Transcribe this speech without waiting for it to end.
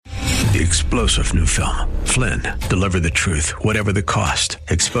the explosive new film, Flynn, deliver the truth, whatever the cost.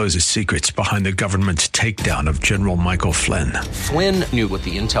 Exposes secrets behind the government's takedown of General Michael Flynn. Flynn knew what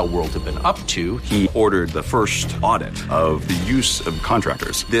the intel world had been up to. He ordered the first audit of the use of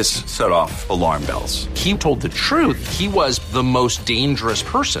contractors. This set off alarm bells. He told the truth. He was the most dangerous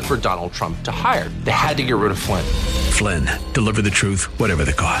person for Donald Trump to hire. They had to get rid of Flynn. Flynn, deliver the truth, whatever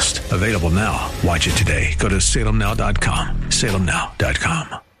the cost. Available now. Watch it today. Go to salemnow.com.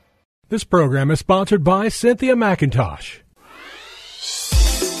 salemnow.com. This program is sponsored by Cynthia McIntosh.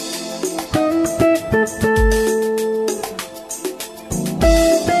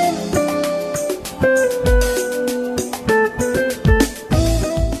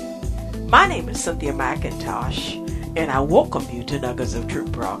 My name is Cynthia McIntosh, and I welcome you to Nuggets of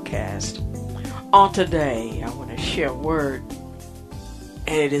Truth broadcast. On today, I want to share a word,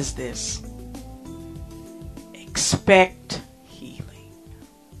 and it is this: expect healing.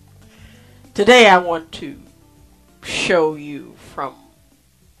 Today, I want to show you from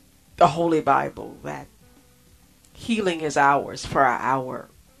the Holy Bible that healing is ours for our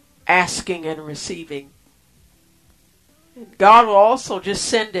asking and receiving. And God will also just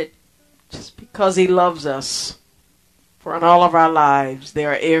send it just because He loves us. For in all of our lives,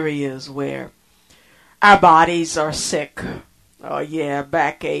 there are areas where our bodies are sick. Oh yeah,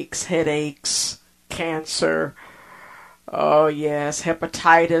 backaches, headaches, cancer. Oh yes,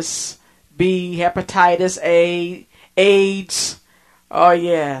 hepatitis B, hepatitis A, AIDS. Oh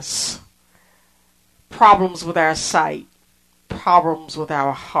yes. Problems with our sight, problems with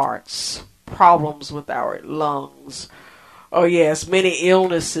our hearts, problems with our lungs. Oh yes, many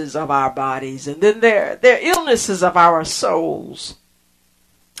illnesses of our bodies. And then there are illnesses of our souls,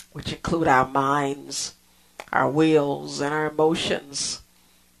 which include our minds, our wills, and our emotions.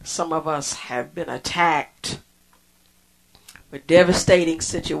 Some of us have been attacked with devastating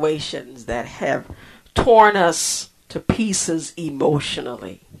situations that have torn us to pieces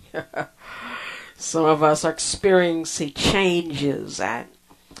emotionally. Some of us are experiencing changes and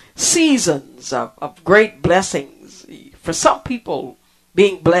seasons of great blessings. For some people,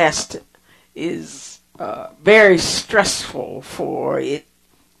 being blessed is very stressful, for it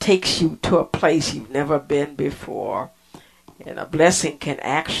takes you to a place you've never been before. And a blessing can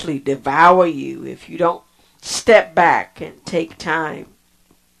actually devour you if you don't step back and take time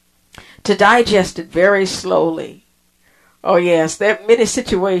to digest it very slowly. Oh yes, there are many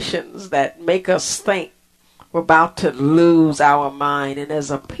situations that make us think we're about to lose our mind. And as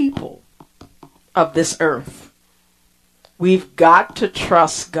a people of this earth, we've got to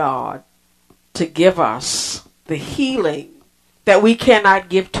trust God to give us the healing that we cannot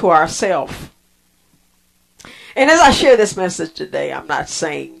give to ourselves. And as I share this message today, I'm not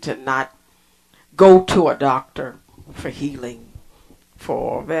saying to not go to a doctor for healing.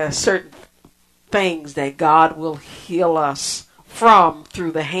 For there are certain things that God will heal us from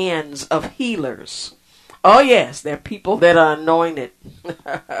through the hands of healers. Oh yes, there are people that are anointed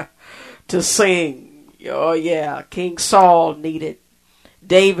to sing. Oh yeah, King Saul needed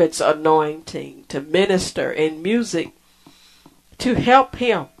David's anointing to minister in music to help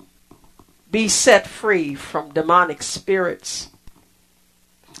him be set free from demonic spirits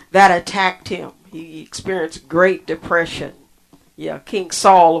that attacked him. He experienced great depression. Yeah, King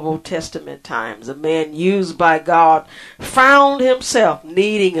Saul of Old Testament times, a man used by God, found himself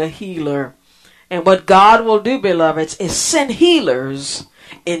needing a healer. And what God will do, beloveds, is send healers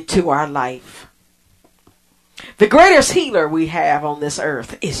into our life. The greatest healer we have on this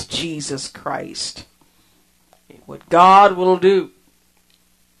earth is Jesus Christ. And what God will do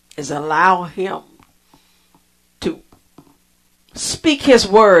is allow Him to speak His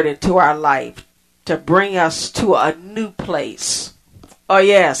word into our life to bring us to a new place. Oh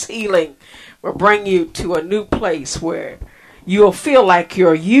yes, healing will bring you to a new place where you'll feel like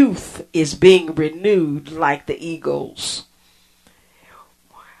your youth is being renewed like the eagles.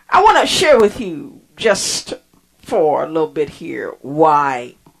 I want to share with you just for a little bit here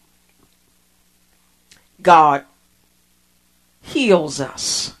why God heals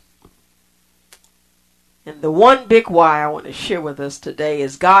us. And the one big why I want to share with us today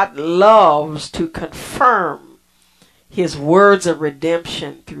is God loves to confirm His words of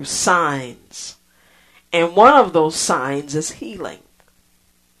redemption through signs. And one of those signs is healing.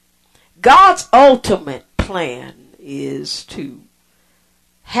 God's ultimate plan is to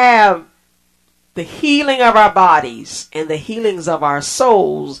have the healing of our bodies and the healings of our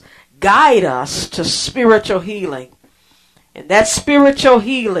souls guide us to spiritual healing. And that spiritual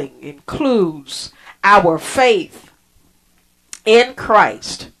healing includes our faith in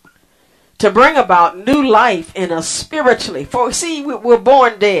Christ to bring about new life in us spiritually. For see, we're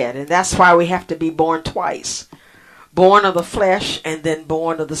born dead, and that's why we have to be born twice. Born of the flesh and then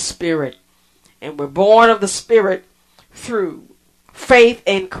born of the spirit. And we're born of the spirit through faith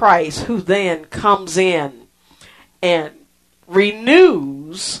in Christ, who then comes in and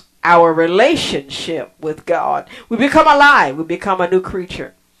renews our relationship with God. We become alive. We become a new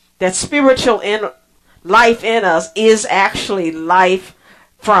creature. That spiritual life in us is actually life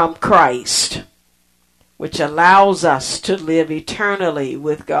from Christ, which allows us to live eternally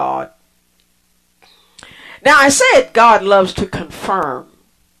with God. Now, I said God loves to confirm.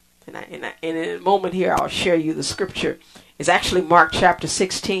 And in a moment here, I'll share you the scripture. It's actually Mark chapter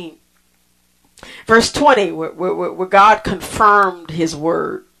 16. Verse 20, where God confirmed his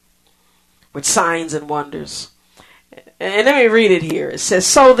word with signs and wonders. And let me read it here. It says,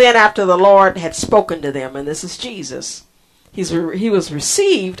 "So then after the Lord had spoken to them," and this is Jesus, he was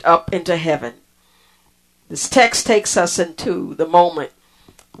received up into heaven. This text takes us into the moment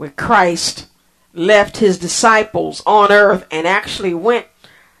where Christ left his disciples on earth and actually went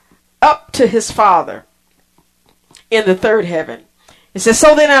up to his Father in the third heaven. It says,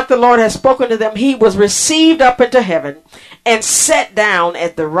 "So then after the Lord had spoken to them, he was received up into heaven and sat down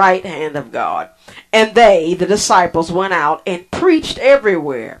at the right hand of God. And they, the disciples, went out and preached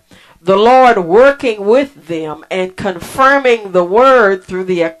everywhere, the Lord working with them and confirming the word through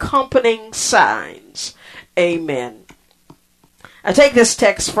the accompanying signs." Amen. I take this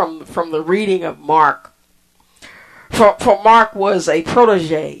text from the reading of Mark. For Mark was a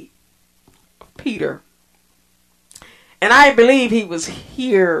protege of Peter. And I believe he was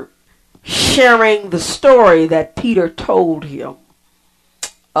here sharing the story that Peter told him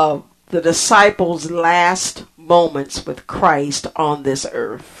of the disciples' last moments with Christ on this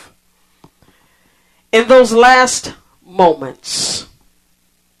earth. In those last moments,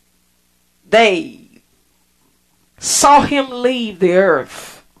 they saw him leave the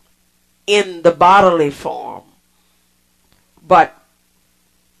earth in the bodily form, but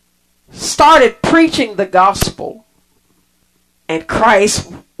started preaching the gospel, and Christ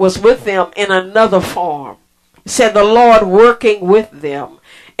was with them in another form. It said the Lord working with them.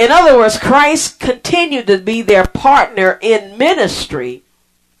 In other words, Christ continued to be their partner in ministry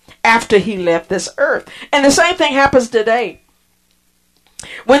after he left this earth. And the same thing happens today.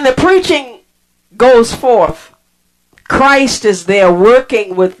 When the preaching goes forth, Christ is there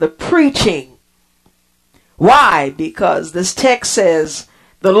working with the preaching. Why? Because this text says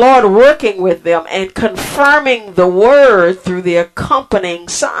the Lord working with them and confirming the word through the accompanying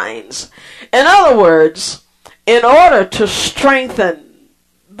signs. In other words, in order to strengthen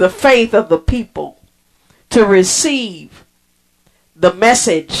the faith of the people to receive the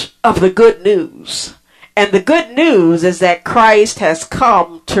message of the good news. And the good news is that Christ has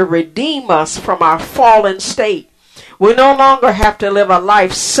come to redeem us from our fallen state. We no longer have to live a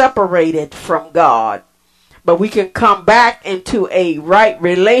life separated from God, but we can come back into a right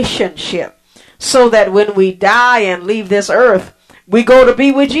relationship so that when we die and leave this earth, we go to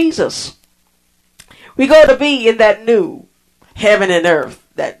be with Jesus. We go to be in that new heaven and earth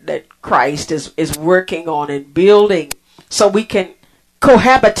that Christ is working on and building so we can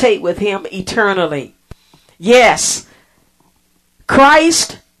cohabitate with him eternally. Yes,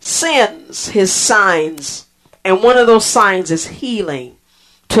 Christ sends his signs, and one of those signs is healing,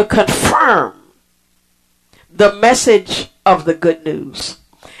 to confirm the message of the good news.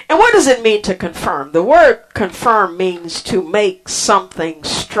 And what does it mean to confirm? The word confirm means to make something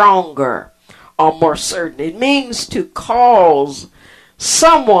stronger or more certain. It means to cause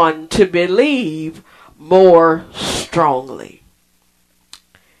someone to believe more strongly.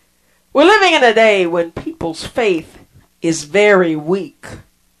 We're living in a day when people's faith is very weak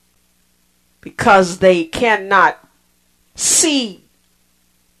because they cannot see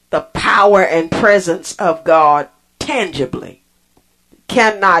the power and presence of God tangibly. They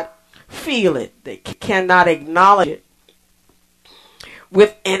cannot feel it. They cannot acknowledge it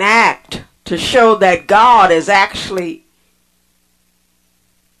with an act to show that God is actually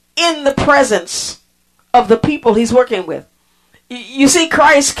in the presence of the people he's working with. You see,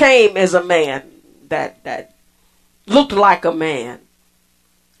 Christ came as a man that looked like a man.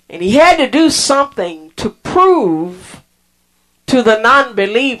 And he had to do something to prove to the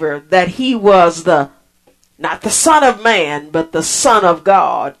non-believer that he was not the Son of Man, but the Son of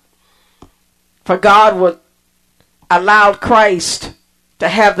God. For God would allow Christ to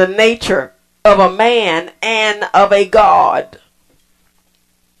have the nature of a man and of a God.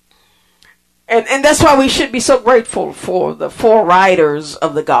 And that's why we should be so grateful for the four writers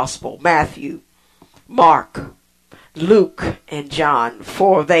of the gospel: Matthew, Mark, Luke and John,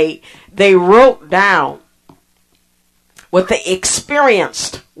 for they wrote down what they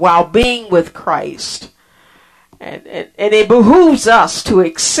experienced while being with Christ. And it behooves us to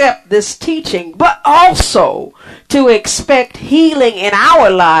accept this teaching, but also to expect healing in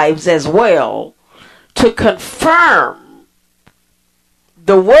our lives as well, to confirm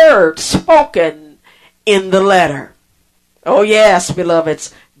the word spoken in the letter. Oh yes,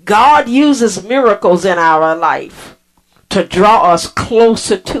 beloveds, God uses miracles in our life to draw us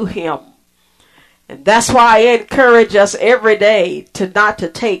closer to Him. And that's why I encourage us every day to not to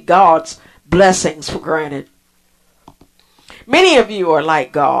take God's blessings for granted. Many of you are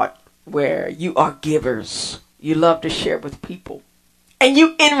like God, where you are givers. You love to share with people. And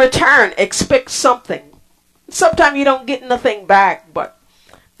you, in return, expect something. Sometimes you don't get nothing back, but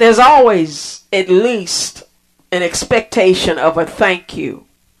there's always at least an expectation of a thank you.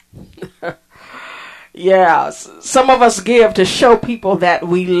 Yeah, some of us give to show people that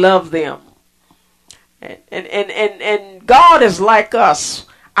we love them. And God is like us.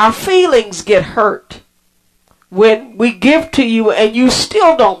 Our feelings get hurt when we give to you and you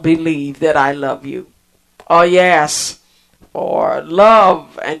still don't believe that I love you. Oh yes, for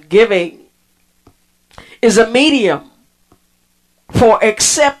love and giving is a medium for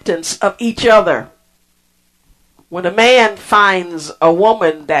acceptance of each other. When a man finds a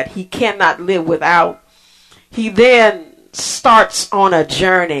woman that he cannot live without, he then starts on a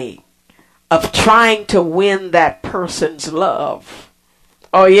journey of trying to win that person's love.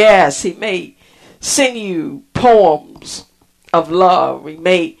 Oh yes, he may sing you poems of love. He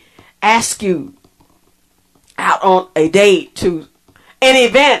may ask you out on a date to an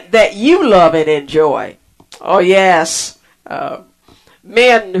event that you love and enjoy. Oh yes,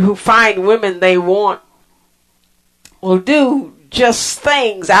 men who find women they want will do just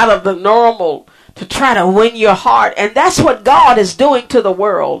things out of the normal to try to win your heart. And that's what God is doing to the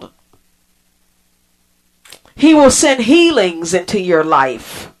world. He will send healings into your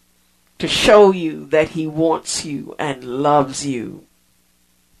life to show you that He wants you and loves you.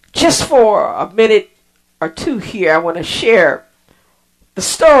 Just for a minute or two here, I want to share the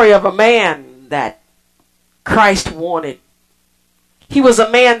story of a man that Christ wanted. He was a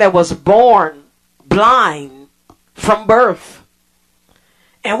man that was born blind from birth.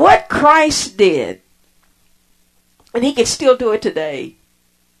 And what Christ did, and He can still do it today,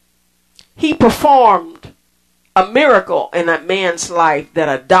 He performed a miracle in a man's life that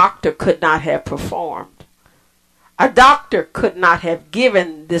a doctor could not have performed. A doctor could not have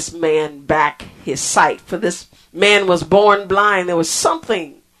given this man back his sight, for this man was born blind. There was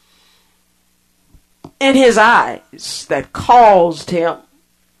something in his eyes that caused him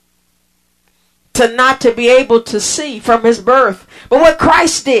to not to be able to see from his birth. But what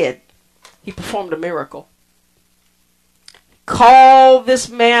Christ did, He performed a miracle. Called this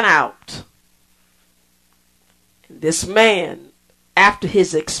man out. This man, after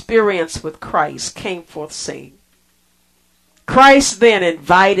his experience with Christ, came forth saying, Christ then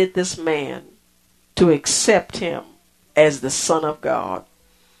invited this man to accept him as the Son of God.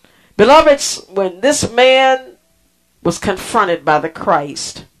 Beloveds, when this man was confronted by the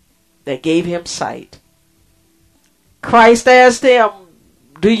Christ that gave him sight, Christ asked him,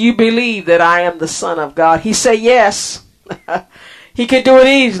 do you believe that I am the Son of God? He said yes. He could do it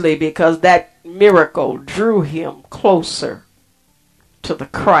easily because that miracle drew him closer to the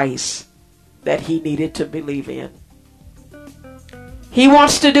Christ that he needed to believe in. He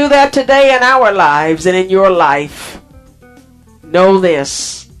wants to do that today in our lives and in your life. Know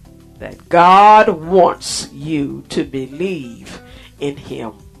this, that God wants you to believe in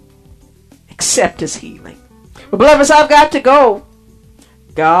Him. Accept His healing. Well, beloveds, I've got to go.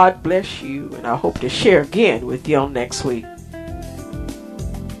 God bless you, and I hope to share again with you on next week.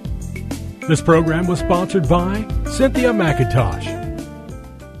 This program was sponsored by Cynthia McIntosh.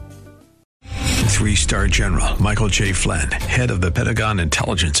 3-star General Michael J. Flynn, head of the Pentagon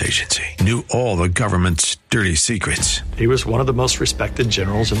Intelligence Agency, knew all the government's dirty secrets. He was one of the most respected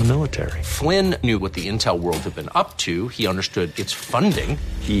generals in the military. Flynn knew what the intel world had been up to. He understood its funding.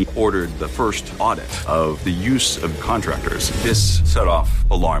 He ordered the first audit of the use of contractors. This set off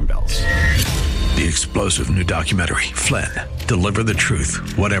alarm bells. The explosive new documentary, Flynn, Deliver the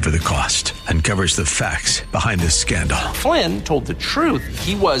Truth, Whatever the Cost, uncovers the facts behind this scandal. Flynn told the truth.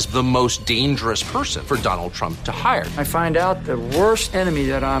 He was the most dangerous person for Donald Trump to hire. I find out the worst enemy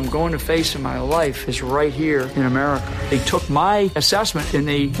that I'm going to face in my life is right here in America. They took my assessment and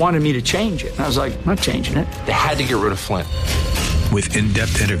they wanted me to change it. And I was like, I'm not changing it. They had to get rid of Flynn. With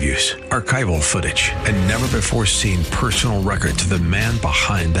in-depth interviews, archival footage, and never-before-seen personal records of the man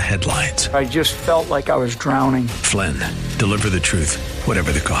behind the headlines. I just felt like I was drowning. Flynn, deliver the truth,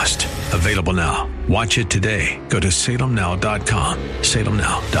 whatever the cost. Available now. Watch it today. Go to salemnow.com.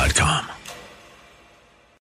 salemnow.com.